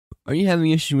Are you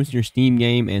having issues with your Steam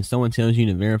game and someone tells you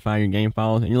to verify your game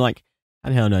files and you're like, how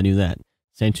the hell do I do that?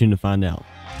 Stay tuned to find out.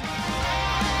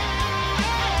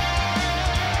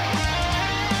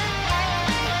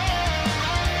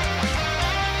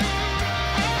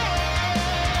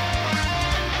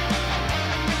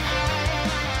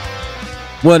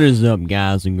 What is up,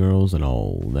 guys and girls and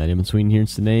all that in between here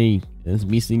today? This is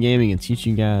BC Gaming and teach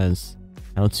you guys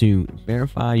how to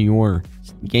verify your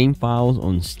game files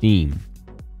on Steam.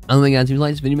 Anyway, guys, if you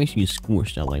like this video, make sure you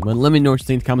squish that like button. Let me know what you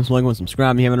think in the comments below.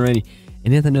 Subscribe if you haven't already,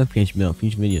 and hit the notification bell.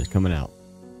 Future videos coming out.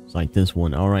 It's like this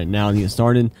one. All right, now to get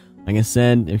started, like I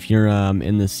said, if you're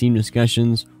in the Steam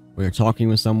discussions where you're talking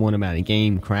with someone about a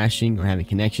game crashing or having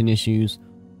connection issues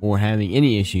or having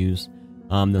any issues,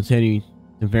 they'll tell you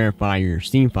to verify your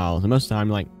Steam files, and most of the time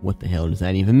you're like, what the hell does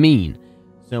that even mean?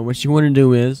 So what you want to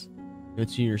do is go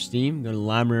to your Steam, go to the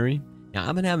library. Now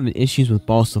I've been having issues with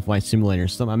Boss of Flight Simulator,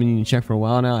 so I've been needing to check for a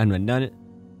while now. I haven't done it.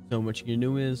 So what you can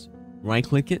do is right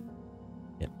click it,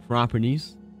 hit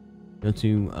properties, go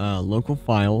to local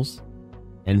files,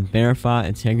 and verify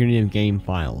integrity of game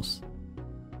files.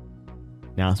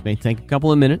 Now this may take a couple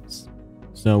of minutes,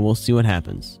 so we'll see what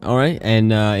happens. All right,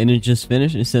 and it just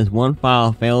finished. It says one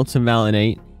file failed to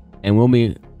validate and will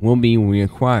be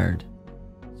reacquired.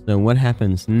 So what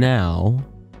happens now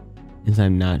is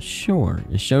I'm not sure.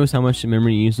 It shows how much the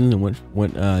memory uses and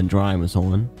what drive is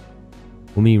on.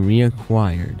 Will be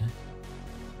reacquired.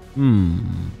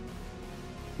 1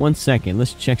 second.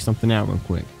 Let's check something out real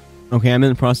quick. Okay, I'm in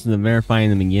the process of verifying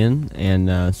them again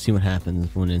and see what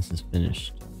happens when this is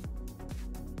finished.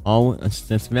 All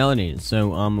that's validated. So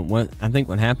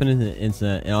what happened is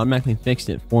it automatically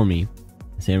fixed it for me.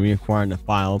 It said reacquired the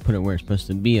file, put it where it's supposed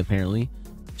to be apparently.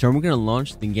 So we're gonna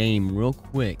launch the game real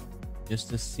quick just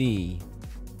to see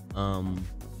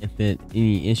if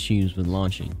any issues with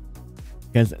launching.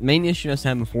 Because the main issue I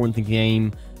had before with the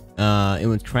game, it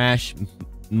would crash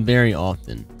very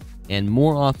often, and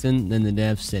more often than the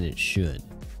devs said it should.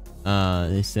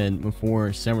 They said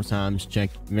before several times,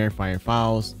 verify your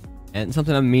files. And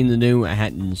something I've been meaning to do, I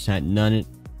hadn't done it,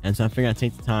 and so I figured I'd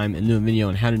take the time and do a video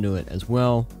on how to do it as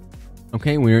well.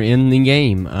 Okay, we're in the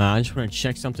game. I just want to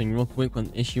check something real quick.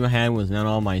 One issue I had was not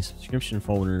all my subscription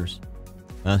folders,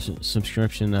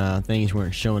 subscription things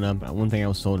weren't showing up. One thing I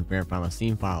was told to verify my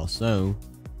Steam files, so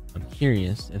I'm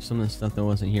curious if some of the stuff that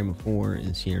wasn't here before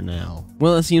is here now.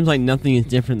 Well, it seems like nothing is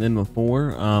different than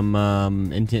before.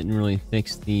 It didn't really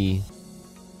fix the...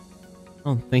 I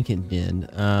don't think it did.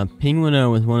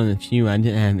 Penguino was one of the few I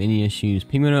didn't have any issues.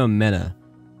 Penguino and Meta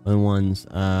were the ones,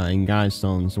 and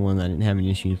Guidestone's the one that I didn't have any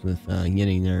issues with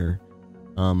getting their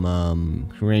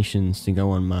creations to go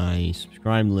on my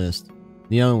subscribe list.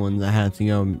 The other ones I had to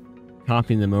go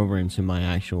copy them over into my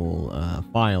actual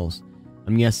files.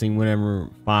 I'm guessing whatever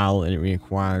file it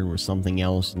reacquired was something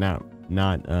else, not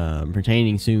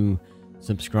pertaining to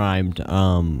subscribed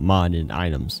modded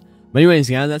items. But anyways,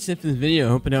 guys, that's it for this video.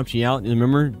 I hope it helped you out. And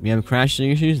remember, if you have crashing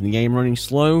issues and the game running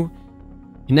slow,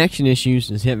 connection issues,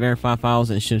 just hit verify files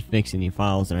and it should fix any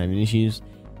files that are having issues.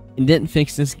 It didn't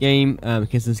fix this game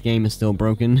because this game is still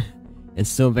broken. It's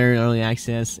still very early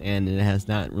access and it has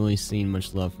not really seen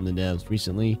much love from the devs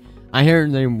recently. I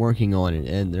heard they're working on it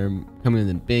and they're coming with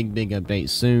a big update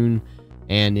soon,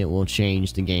 and it will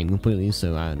change the game completely,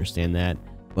 so I understand that.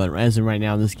 But as of right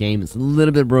now, this game is a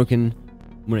little bit broken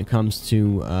when it comes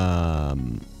to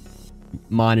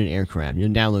modded aircraft. You're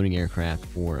downloading aircraft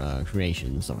for creation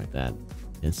and stuff like that.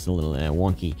 It's a little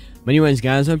wonky. But anyways,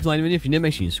 guys, I hope you liked the video. If you did,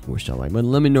 make sure you squish that like button.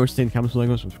 Let me know what you think in the comments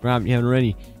below. Subscribe if you haven't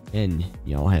already. And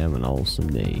y'all have an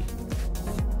awesome day.